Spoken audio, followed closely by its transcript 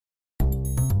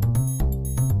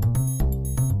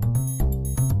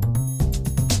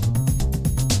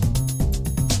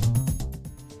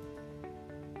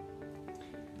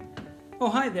Oh,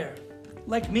 hi there.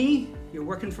 Like me, you're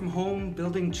working from home,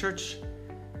 building church,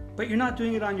 but you're not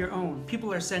doing it on your own.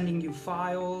 People are sending you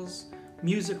files,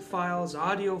 music files,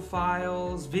 audio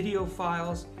files, video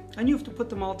files, and you have to put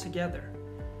them all together.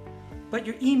 But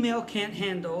your email can't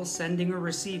handle sending or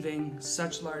receiving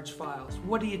such large files.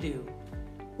 What do?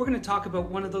 We're going to talk about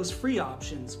one of those free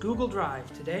options, Google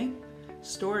Drive, today.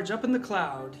 Storage up in the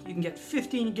cloud. You can get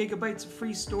 15 gigabytes of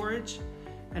free storage,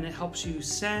 and it helps you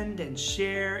send and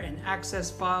share and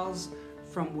access files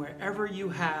from wherever you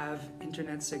have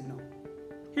internet signal.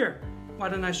 Here, why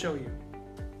don't I show you?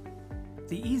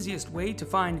 The easiest way to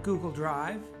find Google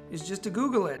Drive is just to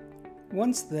Google it.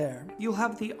 Once there, you'll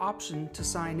have the option to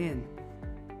sign in.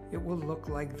 It will look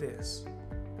like this.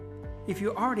 If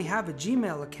you already have a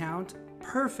Gmail account,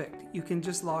 perfect, you can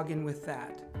just log in with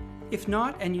that. If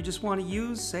not, and you just want to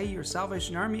use, say, your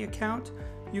Salvation Army account,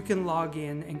 you can log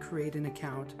in and create an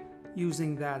account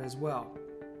using that as well.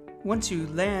 Once you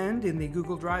land in the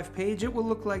Google Drive page, it will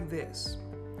look like this.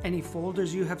 Any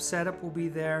folders you have set up will be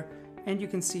there, and you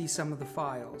can see some of the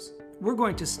files. We're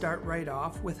going to start right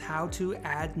off with how to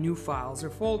add new files or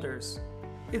folders.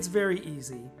 It's very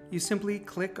easy. You simply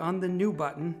click on the New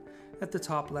button at the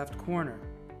top left corner.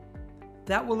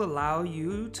 That will allow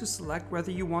you to select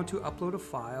whether you want to upload a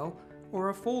file or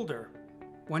a folder.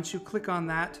 Once you click on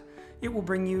that, it will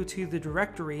bring you to the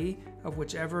directory of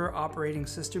whichever operating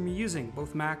system you're using,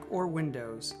 both Mac or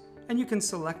Windows. And you can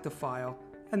select the file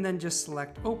and then just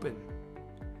select Open.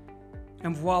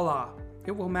 And voila,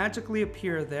 it will magically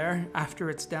appear there after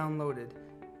it's downloaded.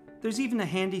 There's even a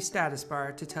handy status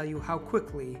bar to tell you how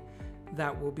quickly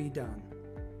that will be done.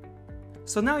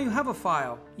 So now you have a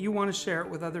file, you want to share it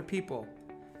with other people.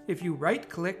 If you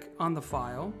right-click on the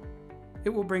file, it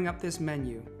will bring up this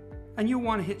menu, and you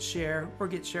want to hit Share or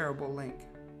Get Shareable link.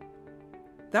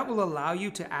 That will allow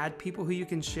you to add people who you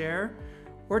can share,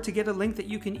 or to get a link that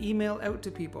you can email out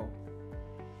to people.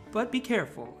 But be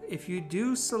careful, if you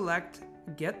do select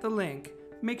Get the link,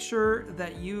 make sure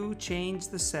that you change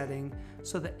the setting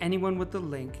so that anyone with the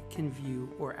link can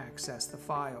view or access the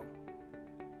file.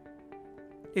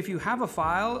 If you have a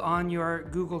file on your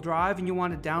Google Drive and you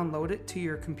want to download it to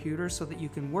your computer so that you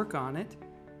can work on it,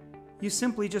 you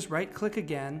simply just right-click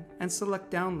again and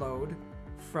select Download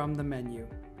from the menu.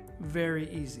 Very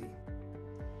easy.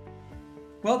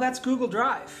 Well, that's Google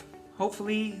Drive.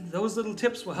 Hopefully those little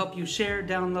tips will help you share,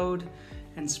 download,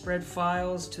 and spread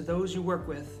files to those you work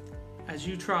with as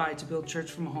you try to build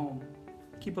church from home.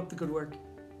 Keep up the good work.